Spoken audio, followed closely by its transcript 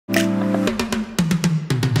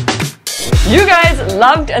You guys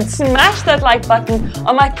loved and smashed that like button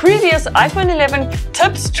on my previous iPhone 11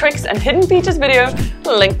 tips, tricks and hidden features video,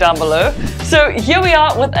 link down below. So here we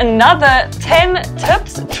are with another 10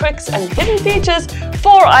 tips, tricks and hidden features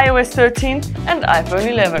for iOS 13 and iPhone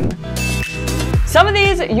 11. Some of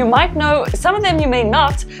these you might know, some of them you may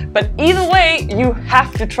not, but either way, you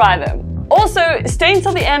have to try them. Also, stay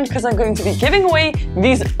until the end because I'm going to be giving away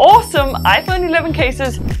these awesome iPhone 11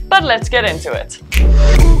 cases, but let's get into it.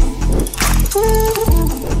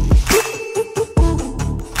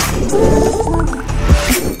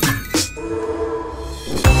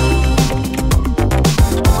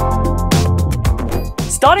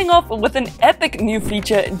 Starting off with an epic new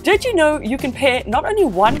feature, did you know you can pair not only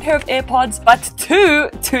one pair of AirPods, but two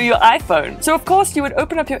to your iPhone? So of course you would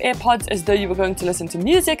open up your AirPods as though you were going to listen to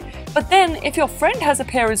music, but then if your friend has a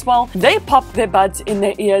pair as well, they pop their buds in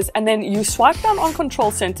their ears and then you swipe down on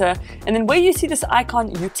Control Center, and then where you see this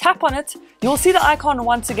icon, you tap on it, you'll see the icon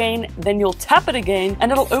once again, then you'll tap it again,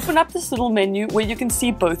 and it'll open up this little menu where you can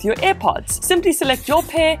see both your AirPods. Simply select your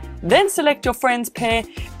pair, then select your friend's pair,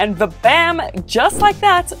 and VABAM, just like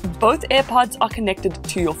that, both AirPods are connected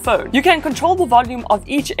to your phone. You can control the volume of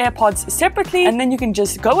each AirPods separately, and then you can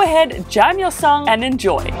just go ahead, jam your song, and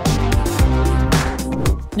enjoy.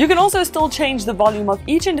 You can also still change the volume of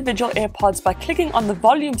each individual AirPods by clicking on the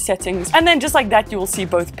volume settings, and then just like that you will see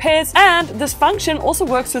both pairs. And this function also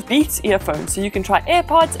works with Beats earphones, so you can try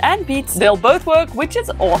AirPods and Beats. They'll both work, which is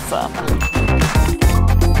awesome.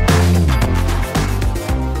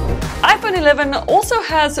 iPhone 11 also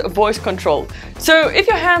has voice control, so if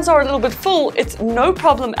your hands are a little bit full, it's no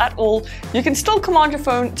problem at all. You can still command your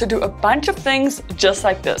phone to do a bunch of things just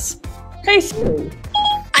like this. Hey Siri.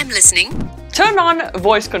 I'm listening. Turn on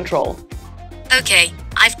voice control. Okay,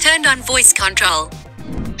 I've turned on voice control.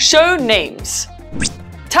 Show names.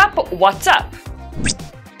 Tap WhatsApp.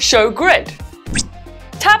 Show grid.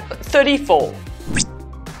 Tap 34.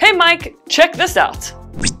 Hey Mike, check this out.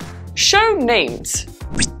 Show names.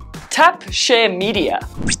 Tap Share Media.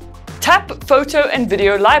 Tap Photo and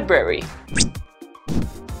Video Library.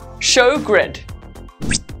 Show Grid.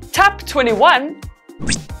 Tap 21.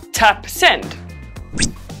 Tap Send.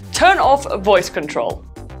 Turn off voice control.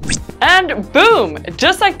 And boom!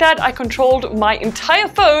 Just like that, I controlled my entire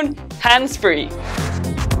phone hands-free.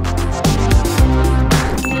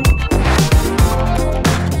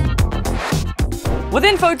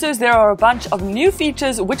 Within Photos, there are a bunch of new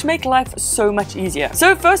features which make life so much easier.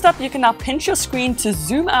 So first up, you can now pinch your screen to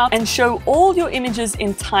zoom out and show all your images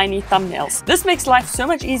in tiny thumbnails. This makes life so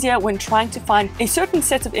much easier when trying to find a certain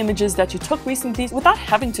set of images that you took recently without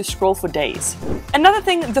having to scroll for days. Another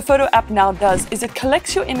thing the Photo app now does is it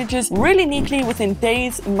collects your images really neatly within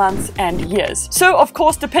days, months, and years. So of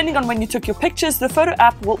course, depending on when you took your pictures, the Photo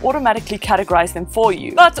app will automatically categorize them for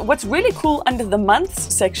you. But what's really cool under the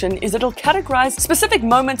months section is it'll categorize specific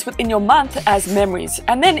moments within your month as memories.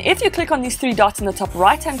 And then if you click on these three dots in the top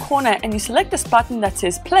right hand corner and you select this button that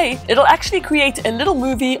says play, it'll actually create a little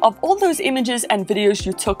movie of all those images and videos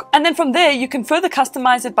you took. And then from there, you can further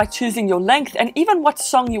customize it by choosing your length and even what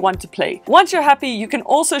song you want to play. Once you're happy, you can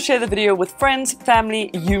also share the video with friends,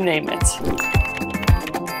 family, you name it.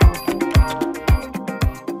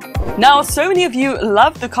 Now, so many of you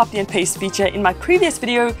love the copy and paste feature in my previous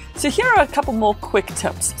video, so here are a couple more quick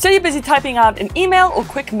tips. So you're busy typing out an email or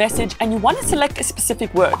quick message and you want to select a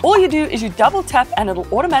specific word. All you do is you double tap and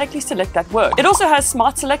it'll automatically select that word. It also has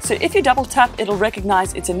Smart Select, so if you double tap, it'll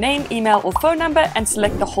recognize it's a name, email, or phone number and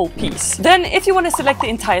select the whole piece. Then if you want to select the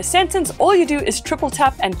entire sentence, all you do is triple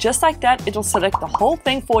tap and just like that, it'll select the whole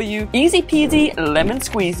thing for you. Easy peasy, lemon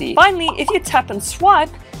squeezy. Finally, if you tap and swipe,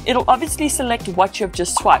 it'll obviously select what you have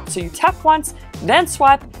just swiped. So you tap once, then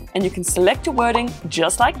swipe, and you can select your wording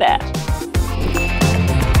just like that.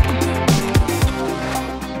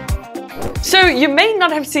 So you may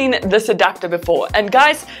not have seen this adapter before, and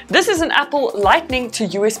guys, this is an Apple Lightning to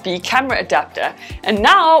USB camera adapter, and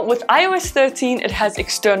now with iOS 13 it has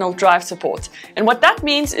external drive support. And what that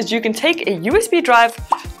means is you can take a USB drive,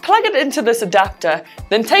 plug it into this adapter,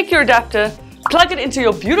 then take your adapter, plug it into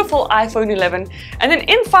your beautiful iPhone 11, and then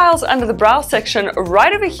in Files under the Browse section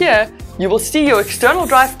right over here, you will see your external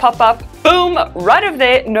drive pop up. Boom, right over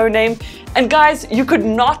there, no name. And guys, you could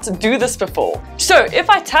not do this before. So if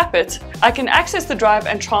I tap it, I can access the drive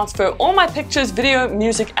and transfer all my pictures, video,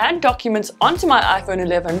 music, and documents onto my iPhone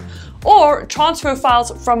 11, or transfer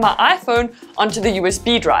files from my iPhone onto the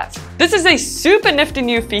USB drive. This is a super nifty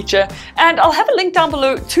new feature, and I'll have a link down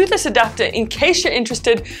below to this adapter in case you're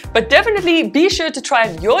interested, but definitely be sure to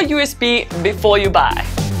try your USB before you buy.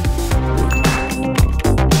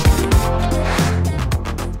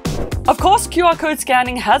 Of course, QR code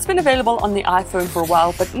scanning has been available on the iPhone for a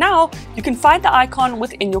while, but now you can find the icon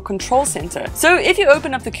within your control center. So if you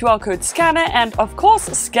open up the QR code scanner and of course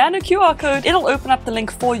scan a QR code, it'll open up the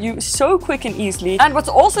link for you so quick and easily. And what's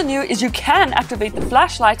also new is you can activate the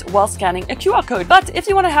flashlight while scanning a QR code. But if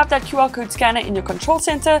you want to have that QR code scanner in your control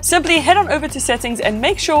center, simply head on over to settings and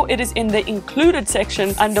make sure it is in the included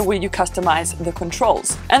section under where you customize the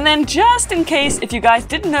controls. And then just in case, if you guys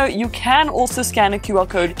didn't know, you can also scan a QR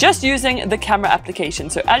code just using the camera application.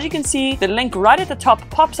 So as you can see, the link right at the top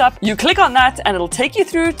pops up. You click on that and it'll take you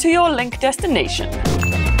through to your link destination.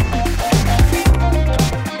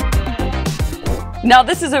 Now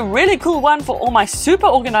this is a really cool one for all my super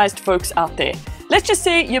organized folks out there. Let's just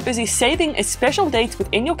say you're busy saving a special date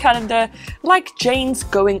within your calendar, like Jane's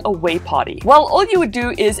going away party. Well, all you would do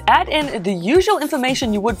is add in the usual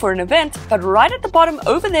information you would for an event, but right at the bottom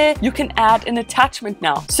over there, you can add an attachment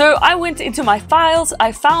now. So I went into my files,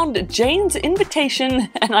 I found Jane's invitation,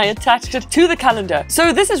 and I attached it to the calendar.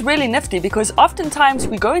 So this is really nifty because oftentimes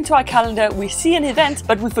we go into our calendar, we see an event,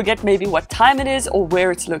 but we forget maybe what time it is or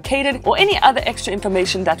where it's located or any other extra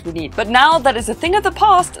information that we need. But now that is a thing of the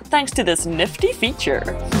past thanks to this nifty feature.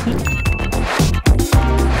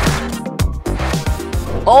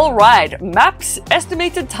 Alright, maps,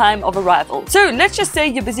 estimated time of arrival. So let's just say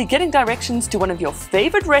you're busy getting directions to one of your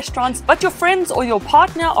favorite restaurants, but your friends or your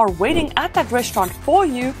partner are waiting at that restaurant for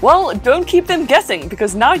you. Well, don't keep them guessing,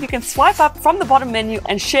 because now you can swipe up from the bottom menu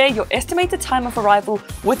and share your estimated time of arrival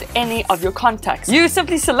with any of your contacts. You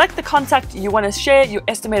simply select the contact you want to share your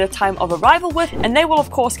estimated time of arrival with, and they will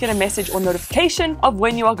of course get a message or notification of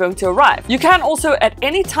when you are going to arrive. You can also at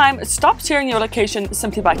any time stop sharing your location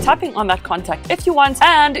simply by tapping on that contact if you want.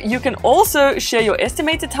 And you can also share your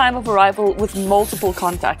estimated time of arrival with multiple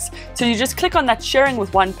contacts. So you just click on that sharing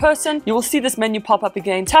with one person, you will see this menu pop up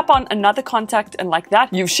again, tap on another contact, and like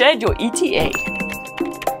that, you've shared your ETA.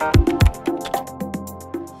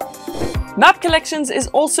 Map collections is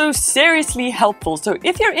also seriously helpful. So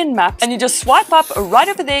if you're in Maps and you just swipe up right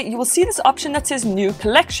over there, you will see this option that says New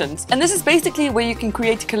Collections. And this is basically where you can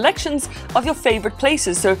create collections of your favorite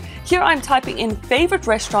places. So here I'm typing in favorite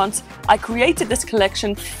restaurants. I created this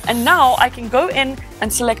collection and now I can go in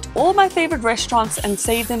and select all my favorite restaurants and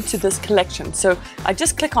save them to this collection. So I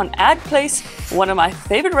just click on Add Place, one of my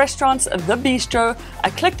favorite restaurants, The Bistro. I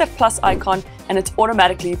click that plus icon and it's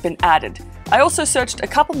automatically been added. I also searched a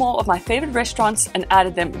couple more of my favorite restaurants and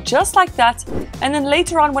added them just like that. And then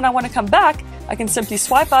later on when I want to come back, I can simply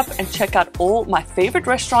swipe up and check out all my favorite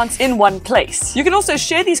restaurants in one place. You can also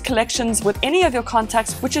share these collections with any of your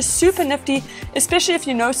contacts, which is super nifty, especially if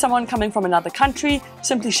you know someone coming from another country.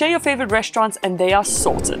 Simply share your favorite restaurants and they are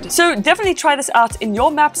sorted. So definitely try this out in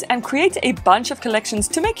your Maps and create a bunch of collections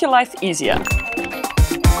to make your life easier.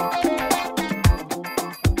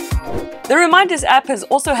 The Reminders app has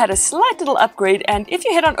also had a slight little upgrade, and if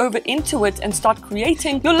you head on over into it and start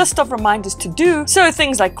creating your list of reminders to do, so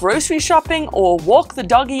things like grocery shopping or walk the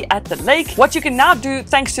doggy at the lake, what you can now do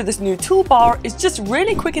thanks to this new toolbar is just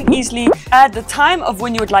really quick and easily add the time of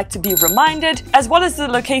when you would like to be reminded, as well as the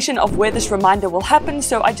location of where this reminder will happen.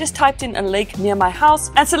 So I just typed in a lake near my house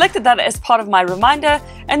and selected that as part of my reminder,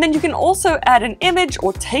 and then you can also add an image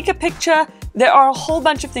or take a picture. There are a whole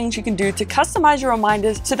bunch of things you can do to customize your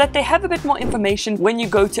reminders so that they have a bit more information when you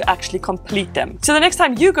go to actually complete them. So the next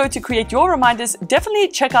time you go to create your reminders, definitely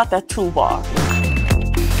check out that toolbar.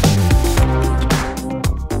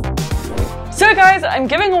 So guys, I'm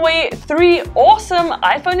giving away 3 awesome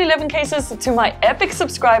iPhone 11 cases to my epic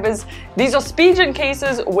subscribers. These are Spigen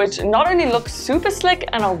cases, which not only look super slick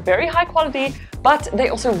and are very high quality, but they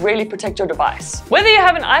also really protect your device. Whether you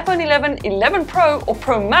have an iPhone 11, 11 Pro or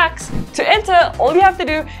Pro Max, to enter, all you have to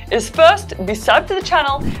do is first be subbed to the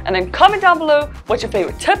channel and then comment down below what your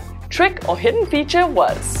favorite tip, trick or hidden feature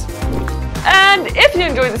was. And if you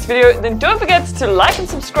enjoyed this video, then don't forget to like and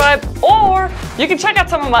subscribe, or you can check out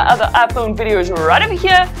some of my other iPhone videos right over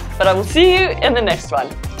here, but I will see you in the next one.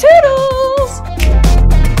 Toodles!